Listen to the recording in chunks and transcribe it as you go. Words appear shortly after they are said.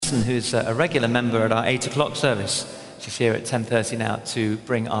Alison, who's a regular member at our 8 o'clock service. She's here at 10:30 now to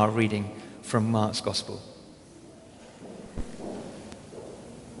bring our reading from Mark's Gospel.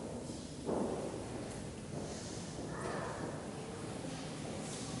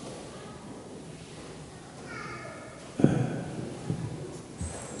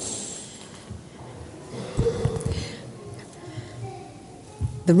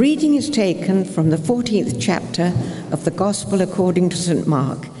 The reading is taken from the 14th chapter of the Gospel according to St.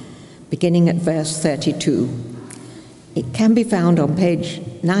 Mark, beginning at verse 32. It can be found on page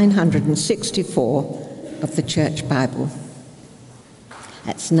 964 of the Church Bible.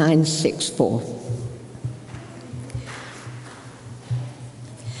 That's 964.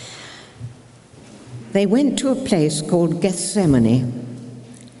 They went to a place called Gethsemane,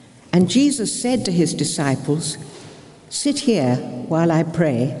 and Jesus said to his disciples, "Sit here while I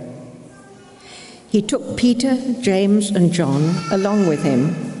pray." He took Peter, James, and John along with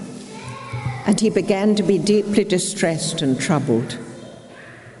him, and he began to be deeply distressed and troubled.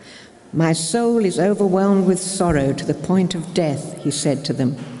 "My soul is overwhelmed with sorrow to the point of death," he said to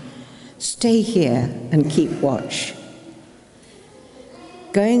them. "Stay here and keep watch."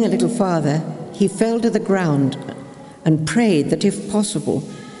 Going a little farther, he fell to the ground and prayed that, if possible,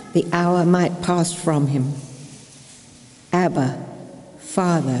 the hour might pass from him. "Abba,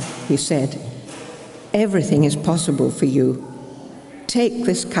 Father," he said, "everything is possible for you. Take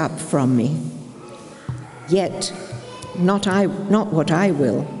this cup from me. Yet not what I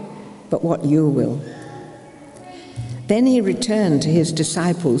will, but what you will." Then he returned to his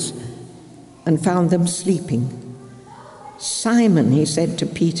disciples and found them sleeping. "Simon," he said to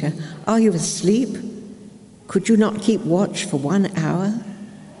Peter, "are you asleep? Could you not keep watch for 1 hour?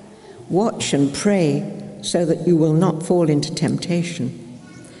 Watch and pray so that you will not fall into temptation.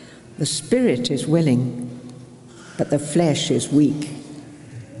 The spirit is willing, but the flesh is weak."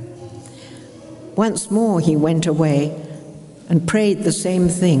 Once more he went away and prayed the same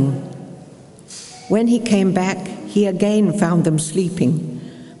thing. When he came back, he again found them sleeping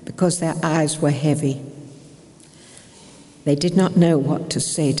because their eyes were heavy. They did not know what to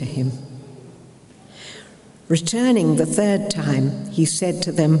say to him. Returning the third time, he said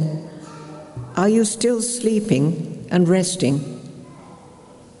to them, "Are you still sleeping and resting?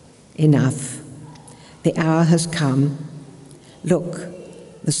 Enough. The hour has come. Look,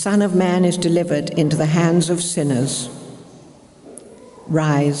 the Son of Man is delivered into the hands of sinners.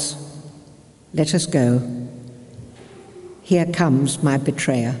 Rise, let us go. Here comes my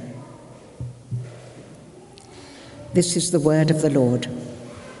betrayer." This is the word of the Lord.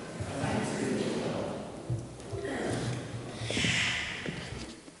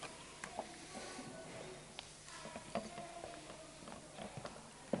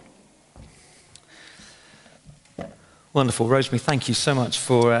 Wonderful. Rosemary, thank you so much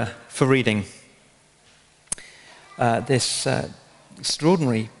for reading this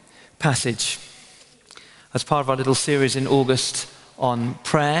extraordinary passage as part of our little series in August on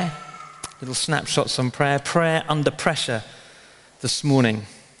prayer, little snapshots on prayer under pressure this morning.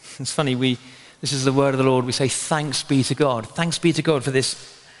 It's funny, this is the word of the Lord. We say, thanks be to God. Thanks be to God for this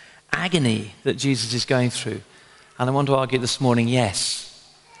agony that Jesus is going through. And I want to argue this morning, yes,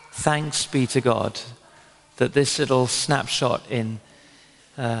 thanks be to God that this little snapshot in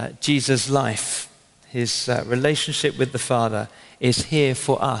Jesus' life, his relationship with the Father, is here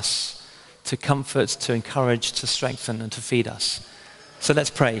for us to comfort, to encourage, to strengthen, and to feed us. So let's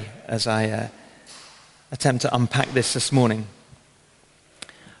pray as I attempt to unpack this morning.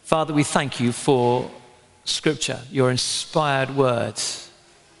 Father, we thank you for Scripture, your inspired words,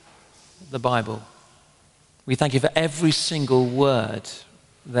 the Bible. We thank you for every single word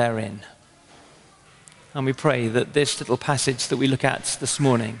therein. And we pray that this little passage that we look at this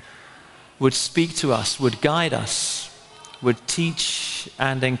morning would speak to us, would guide us, would teach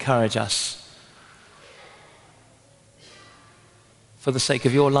and encourage us for the sake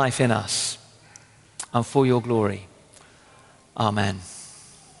of your life in us and for your glory. Amen.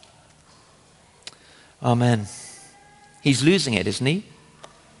 Amen. He's losing it, isn't he?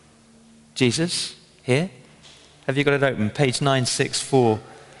 Jesus, here. Have you got it open? Page 964.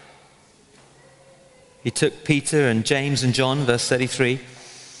 He took Peter and James and John, verse 33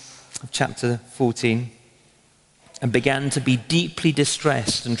 of chapter 14, and began to be deeply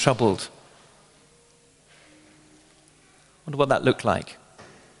distressed and troubled. I wonder what that looked like.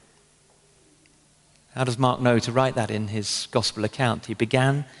 How does Mark know to write that in his gospel account? He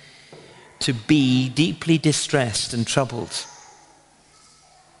began to be deeply distressed and troubled.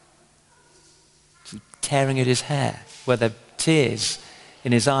 Tearing at his hair, were there tears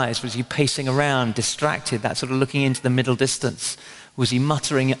in his eyes? Was he pacing around, distracted, that sort of looking into the middle distance? Was he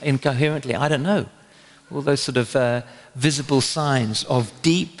muttering incoherently? I don't know. All those sort of visible signs of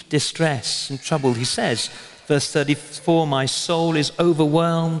deep distress and trouble. He says, verse 34, my soul is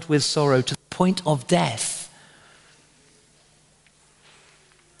overwhelmed with sorrow to the point of death.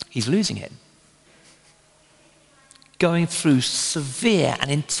 He's losing it. Going through severe and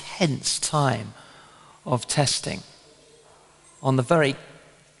intense time of testing on the very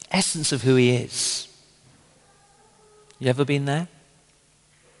essence of who he is. You ever been there?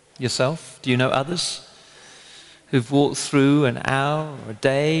 Yourself? Do you know others who've walked through an hour or a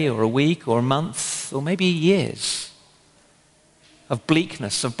day or a week or a month or maybe years of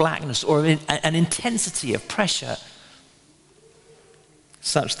bleakness, of blackness, or an intensity of pressure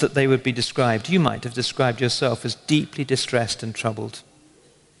such that they would be described, you might have described yourself as deeply distressed and troubled?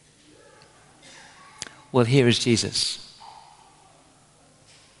 Well, here is Jesus.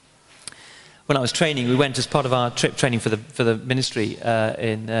 When I was training, we went as part of our trip training for the ministry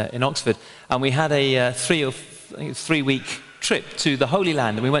in Oxford, and we had a 3-week trip to the Holy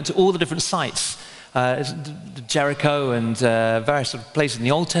Land, and we went to all the different sites, Jericho and various sort of places in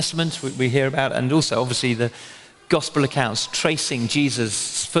the Old Testament we hear about, and also obviously the Gospel accounts tracing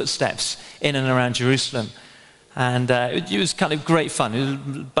Jesus' footsteps in and around Jerusalem. And it was kind of great fun. It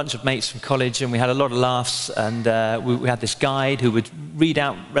was a bunch of mates from college, and we had a lot of laughs. And we had this guide who would read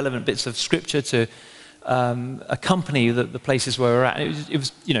out relevant bits of scripture to accompany the places where we were at. It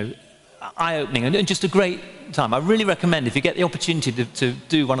was eye-opening and just a great time. I really recommend, if you get the opportunity to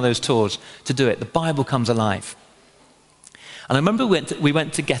do one of those tours, to do it. The Bible comes alive. And I remember we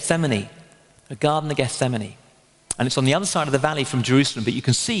went to Gethsemane, a garden of Gethsemane. And it's on the other side of the valley from Jerusalem, but you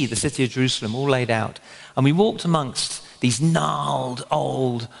can see the city of Jerusalem all laid out. And we walked amongst these gnarled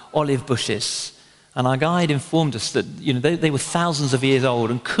old olive bushes. And our guide informed us that they were thousands of years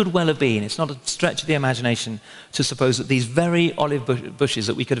old and could well have been. It's not a stretch of the imagination to suppose that these very olive bushes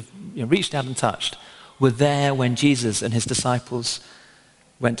that we could have reached out and touched were there when Jesus and his disciples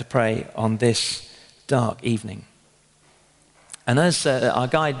went to pray on this dark evening. And as our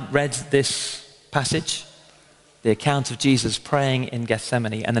guide read this passage, the account of Jesus praying in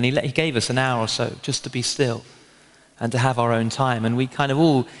Gethsemane, and then he gave us an hour or so just to be still and to have our own time. And we kind of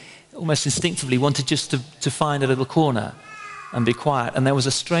all almost instinctively wanted just to find a little corner and be quiet. And there was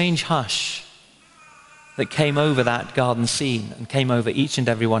a strange hush that came over that garden scene and came over each and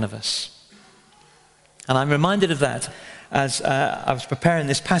every one of us. And I'm reminded of that as I was preparing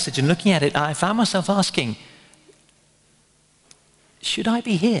this passage and looking at it. I found myself asking, should I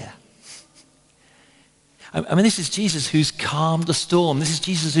be here? I mean, this is Jesus who's calmed the storm. This is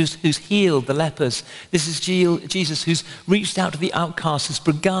Jesus who's healed the lepers. This is Jesus who's reached out to the outcasts, has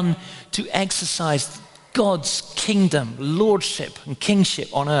begun to exercise God's kingdom, lordship and kingship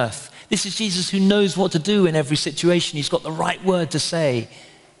on earth. This is Jesus who knows what to do in every situation. He's got the right word to say.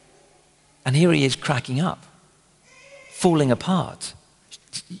 And here he is cracking up, falling apart.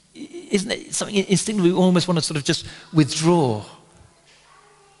 Isn't it something instinctively we almost want to sort of just withdraw?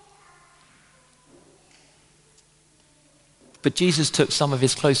 But Jesus took some of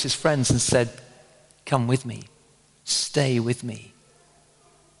his closest friends and said, come with me, stay with me.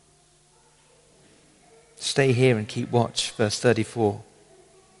 Stay here and keep watch, verse 34.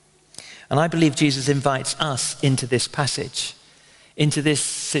 And I believe Jesus invites us into this passage, into this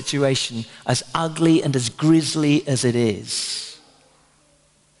situation, as ugly and as grisly as it is,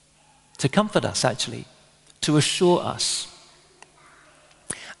 to comfort us actually, to assure us,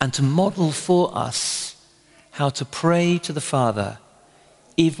 and to model for us how to pray to the Father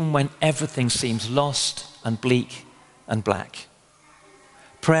even when everything seems lost and bleak and black.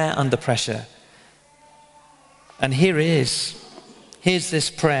 Prayer under pressure. And here it is. Here's this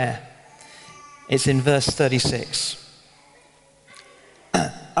prayer. It's in verse 36.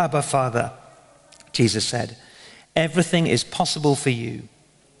 Abba, Father, Jesus said, everything is possible for you.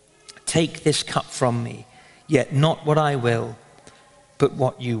 Take this cup from me, yet not what I will, but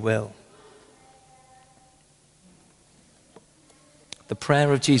what you will. The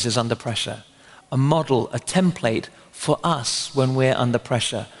prayer of Jesus under pressure, a model, a template for us when we're under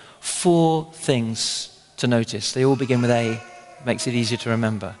pressure. 4 things to notice. They all begin with A, makes it easier to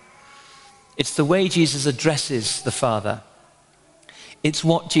remember. It's the way Jesus addresses the Father. It's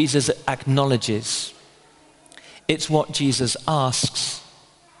what Jesus acknowledges. It's what Jesus asks.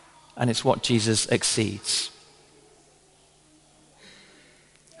 And it's what Jesus exceeds.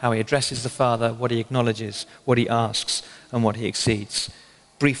 How he addresses the Father, what he acknowledges, what he asks, and what he exceeds.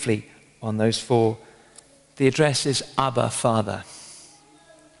 Briefly on those 4, the address is Abba, Father.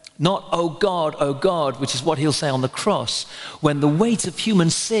 Not, oh God, which is what he'll say on the cross, when the weight of human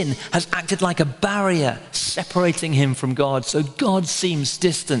sin has acted like a barrier separating him from God, so God seems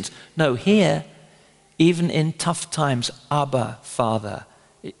distant. No, here, even in tough times, Abba, Father.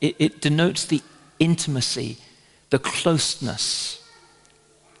 It denotes the intimacy, the closeness.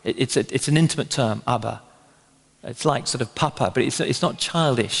 It's an intimate term, Abba. It's like sort of Papa, but it's not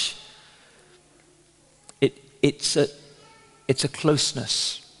childish. It's a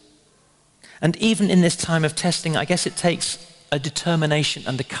closeness. And even in this time of testing, I guess it takes a determination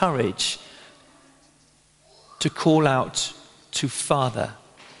and a courage to call out to Father,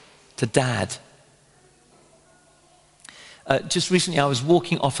 to Dad. Just recently I was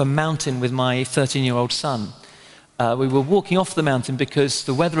walking off a mountain with my 13-year-old son. We were walking off the mountain because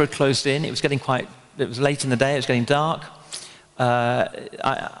the weather had closed in. It was late in the day, it was getting dark.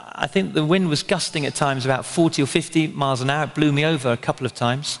 I think the wind was gusting at times about 40 or 50 miles an hour. It blew me over a couple of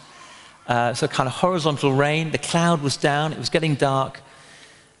times. So kind of horizontal rain, the cloud was down, it was getting dark,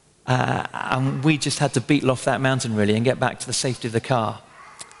 and we just had to beetle off that mountain really and get back to the safety of the car.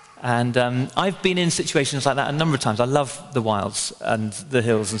 And I've been in situations like that a number of times. I love the wilds and the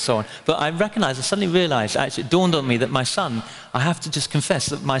hills and so on. But I suddenly realized, actually it dawned on me that my son, I have to just confess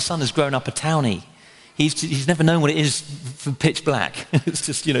that my son has grown up a townie. He's never known what it is for pitch black. It's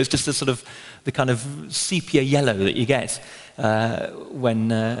just a sort of the kind of sepia yellow that you get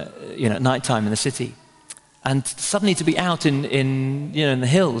when at night time in the city, and suddenly to be out in the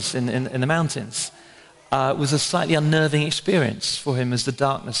hills, in the mountains, was a slightly unnerving experience for him as the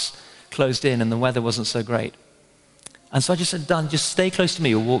darkness closed in and the weather wasn't so great. And so I just said, "Dan, just stay close to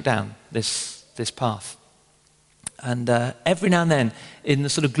me. We'll walk down this path." And every now and then, in the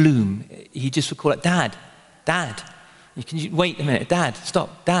sort of gloom, he just would call out, "Dad, Dad, can you wait a minute? Dad,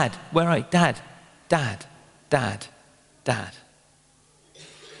 stop, Dad, where are you? Dad, Dad, Dad, Dad."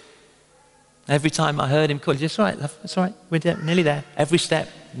 Every time I heard him call, "It's all right, love, it's all right, we're nearly there. Every step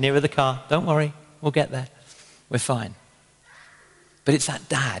nearer the car, don't worry, we'll get there, we're fine." But it's that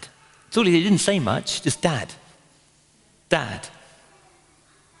Dad. It's all he didn't say much, just Dad, Dad.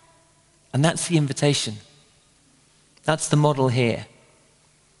 And that's the invitation. That's the model here.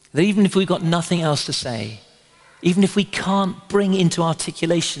 That even if we've got nothing else to say, even if we can't bring into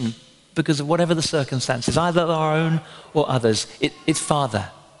articulation because of whatever the circumstances, either our own or others, it's Father.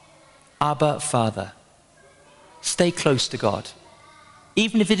 Abba, Father. Stay close to God.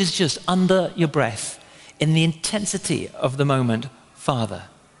 Even if it is just under your breath, in the intensity of the moment, Father.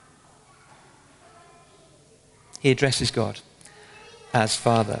 He addresses God as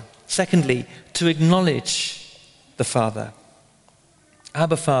Father. Secondly, to acknowledge the Father.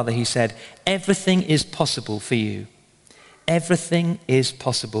 Abba, Father, he said, everything is possible for you. Everything is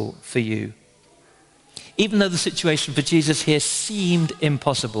possible for you. Even though the situation for Jesus here seemed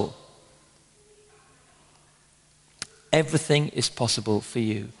impossible, everything is possible for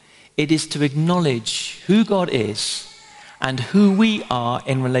you. It is to acknowledge who God is and who we are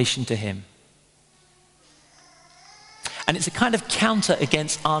in relation to him. And it's a kind of counter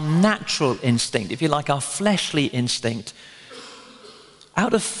against our natural instinct, if you like, our fleshly instinct,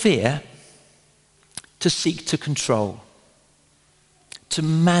 out of fear, to seek to control, to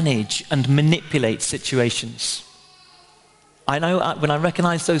manage and manipulate situations. I know when I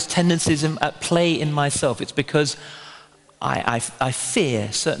recognize those tendencies at play in myself, it's because I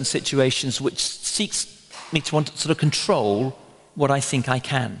fear certain situations which seeks me to want to sort of control what I think I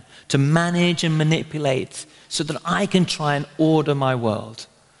can, to manage and manipulate so that I can try and order my world.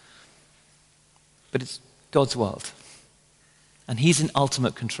 But it's God's world, and he's in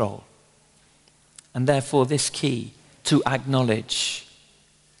ultimate control. And therefore this key, to acknowledge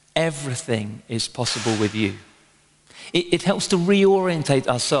everything is possible with you. It helps to reorientate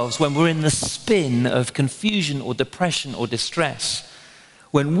ourselves when we're in the spin of confusion or depression or distress,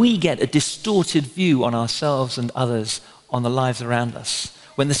 when we get a distorted view on ourselves and others, on the lives around us,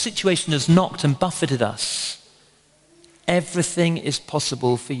 when the situation has knocked and buffeted us. Everything is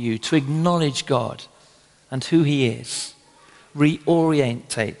possible for you. To acknowledge God and who he is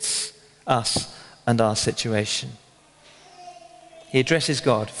reorientates us and our situation. He addresses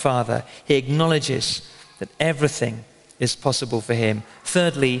God, Father. He acknowledges that everything is possible for him.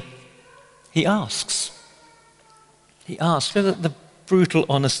 Thirdly, he asks. He asks. Look at the brutal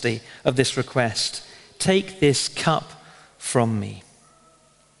honesty of this request. Take this cup from me.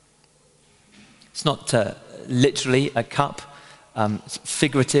 It's not literally a cup, it's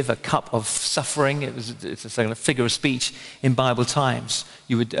figurative, a cup of suffering. It's a figure of speech in Bible times.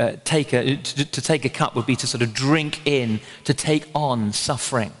 You would to take a cup would be to sort of drink in, to take on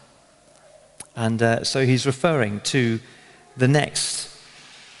suffering. And so he's referring to the next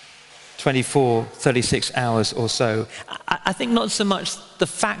 24, 36 hours or so. I think not so much the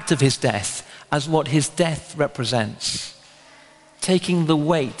fact of his death as what his death represents. Taking the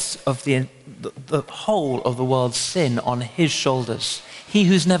weight of the whole of the world's sin on his shoulders. He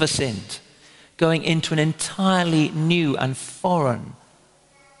who's never sinned, going into an entirely new and foreign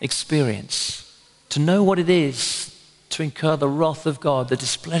experience. To know what it is to incur the wrath of God, the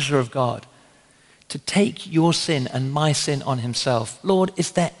displeasure of God. To take your sin and my sin on himself. Lord,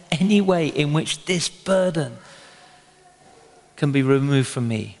 is there any way in which this burden can be removed from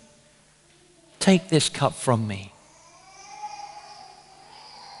me? Take this cup from me.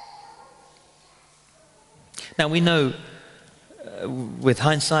 Now we know, with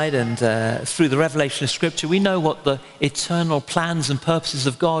hindsight and through the revelation of Scripture, we know what the eternal plans and purposes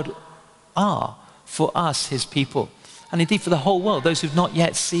of God are for us, his people. And indeed for the whole world, those who've not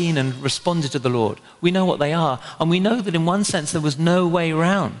yet seen and responded to the Lord. We know what they are. And we know that in one sense there was no way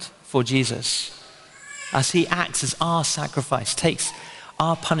around for Jesus. As he acts as our sacrifice, takes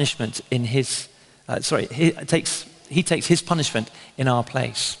our punishment in his, he takes his punishment in our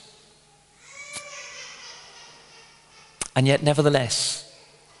place. And yet nevertheless,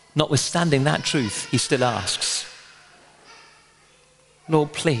 notwithstanding that truth, he still asks,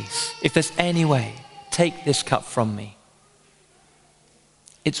 Lord, please, if there's any way, take this cup from me.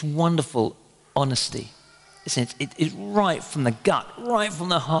 It's wonderful honesty, isn't it? It's right from the gut, right from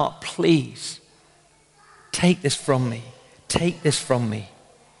the heart. Please, take this from me. Take this from me.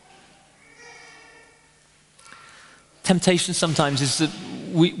 Temptation sometimes is that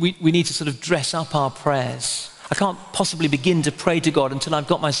we need to sort of dress up our prayers. I can't possibly begin to pray to God until I've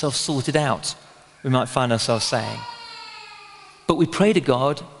got myself sorted out, we might find ourselves saying. But we pray to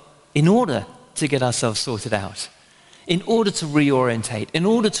God in order to get ourselves sorted out, in order to reorientate, in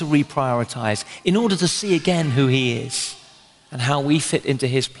order to reprioritize, in order to see again who he is and how we fit into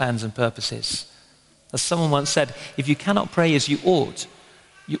his plans and purposes. As someone once said, if you cannot pray as you ought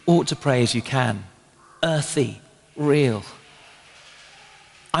to pray as you can. Earthy, real.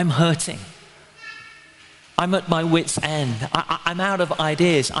 I'm hurting. I'm at my wit's end. I'm out of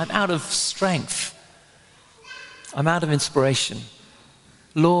ideas. I'm out of strength. I'm out of inspiration.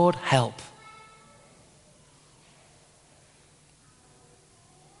 Lord, help.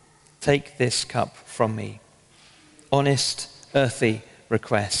 Take this cup from me. Honest, earthy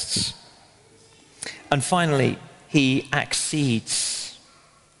requests. And finally, he accedes.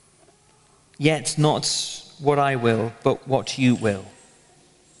 Yet not what I will, but what you will.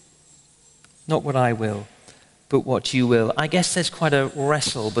 Not what I will, but what you will. I guess there's quite a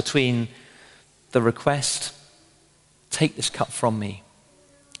wrestle between the request, take this cup from me,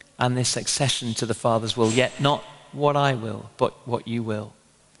 and this accession to the Father's will. Yet not what I will, but what you will.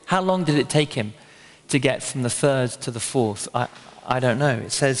 How long did it take him to get from the third to the fourth? I don't know.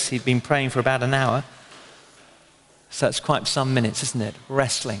 It says he'd been praying for about an hour. So that's quite some minutes, isn't it?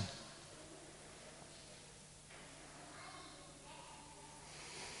 Wrestling.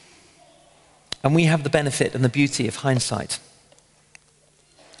 And we have the benefit and the beauty of hindsight.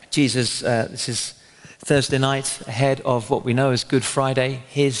 Jesus, this is Thursday night ahead of what we know as Good Friday,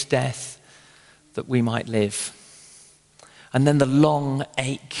 his death that we might live. And then the long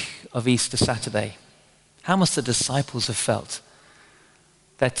ache of Easter Saturday. How must the disciples have felt?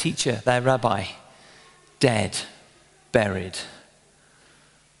 Their teacher, their rabbi, dead, buried.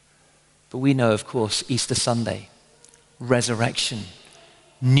 But we know, of course, Easter Sunday, resurrection,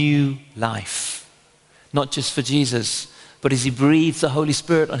 new life. Not just for Jesus, but as he breathes the Holy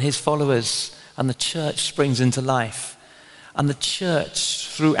Spirit on his followers and the church springs into life. And the church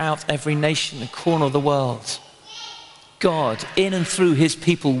throughout every nation and corner of the world. God in and through his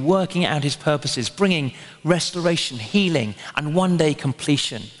people working out his purposes, bringing restoration, healing, and one day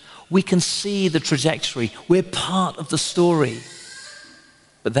completion. We can see the trajectory. We're part of the story.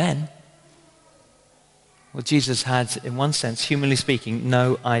 But then, well, Jesus had, in one sense, humanly speaking,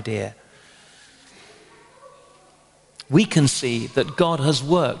 no idea. We can see that God has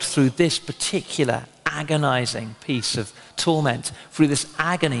worked through this particular agonizing piece of torment, through this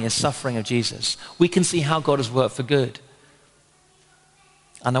agony and suffering of Jesus. We can see how God has worked for good.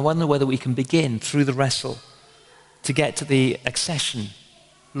 And I wonder whether we can begin through the wrestle to get to the accession.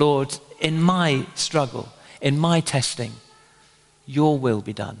 Lord, in my struggle, in my testing, your will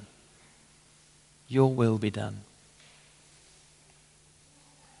be done. Your will be done.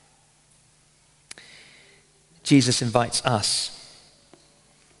 Jesus invites us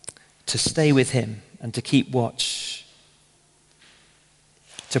to stay with him and to keep watch,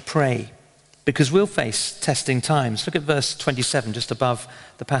 to pray, because we'll face testing times. Look at verse 27, just above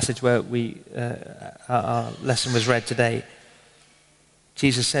the passage where our lesson was read today.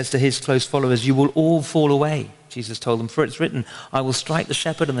 Jesus says to his close followers, "You will all fall away," Jesus told them, "for it's written, I will strike the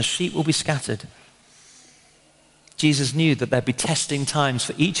shepherd and the sheep will be scattered." Jesus knew that there'd be testing times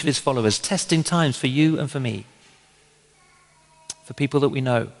for each of his followers, testing times for you and for me, for people that we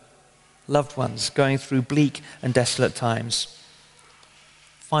know, loved ones going through bleak and desolate times.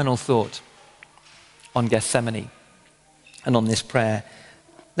 Final thought on Gethsemane and on this prayer.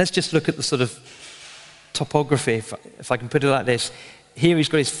 Let's just look at the sort of topography, if I can put it like this. Here he's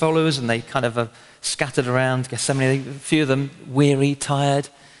got his followers and they kind of are scattered around Gethsemane. A few of them weary, tired.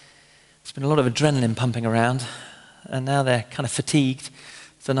 There's been a lot of adrenaline pumping around. And now they're kind of fatigued.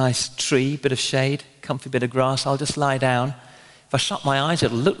 It's a nice tree, bit of shade, comfy bit of grass. I'll just lie down. If I shut my eyes,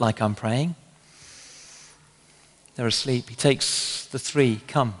 it'll look like I'm praying. They're asleep. He takes the three,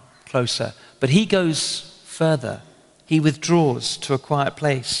 come closer. But he goes further. He withdraws to a quiet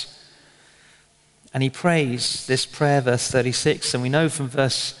place. And he prays this prayer, verse 36. And we know from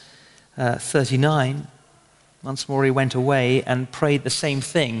verse 39, once more he went away and prayed the same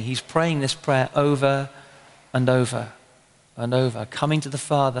thing. He's praying this prayer over and over and over, coming to the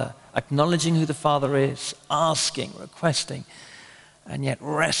Father, acknowledging who the Father is, asking, requesting, and yet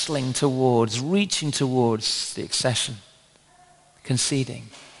wrestling towards, reaching towards the accession, conceding,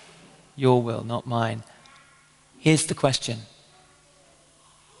 your will, not mine. Here's the question.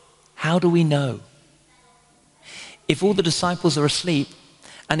 How do we know? If all the disciples are asleep,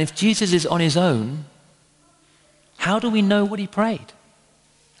 and if Jesus is on his own, how do we know what he prayed?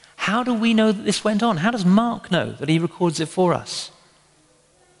 How do we know that this went on? How does Mark know that he records it for us?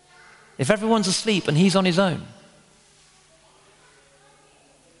 If everyone's asleep and he's on his own.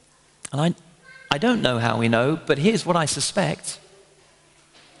 And I don't know how we know, but here's what I suspect.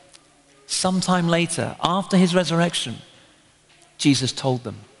 Sometime later, after his resurrection, Jesus told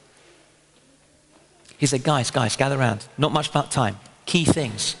them. He said, guys, gather around. Not much about time. Key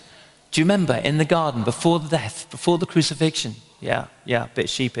things. Do you remember in the garden before the death, before the crucifixion? Yeah, a bit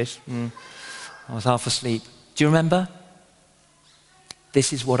sheepish. I was half asleep. Do you remember?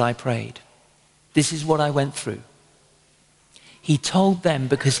 This is what I prayed. This is what I went through. He told them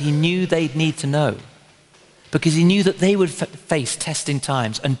because he knew they'd need to know. Because he knew that they would face testing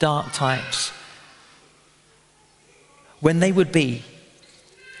times and dark times. When they would be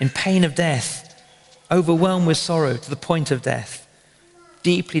in pain of death, overwhelmed with sorrow to the point of death,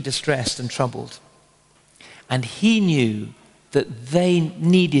 deeply distressed and troubled. And he knew that they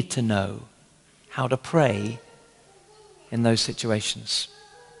needed to know how to pray in those situations.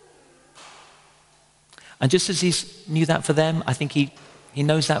 And just as he knew that for them, I think he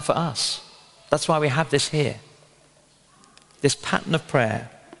knows that for us. That's why we have this here. This pattern of prayer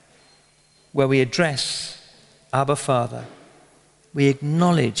where we address Abba Father. We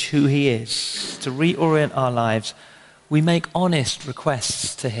acknowledge who he is to reorient our lives. We make honest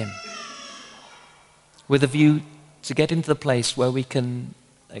requests to him with a view to get into the place where we can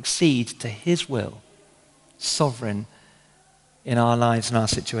accede to his will, sovereign in our lives and our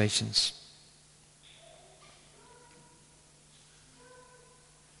situations.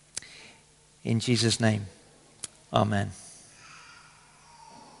 In Jesus' name, amen.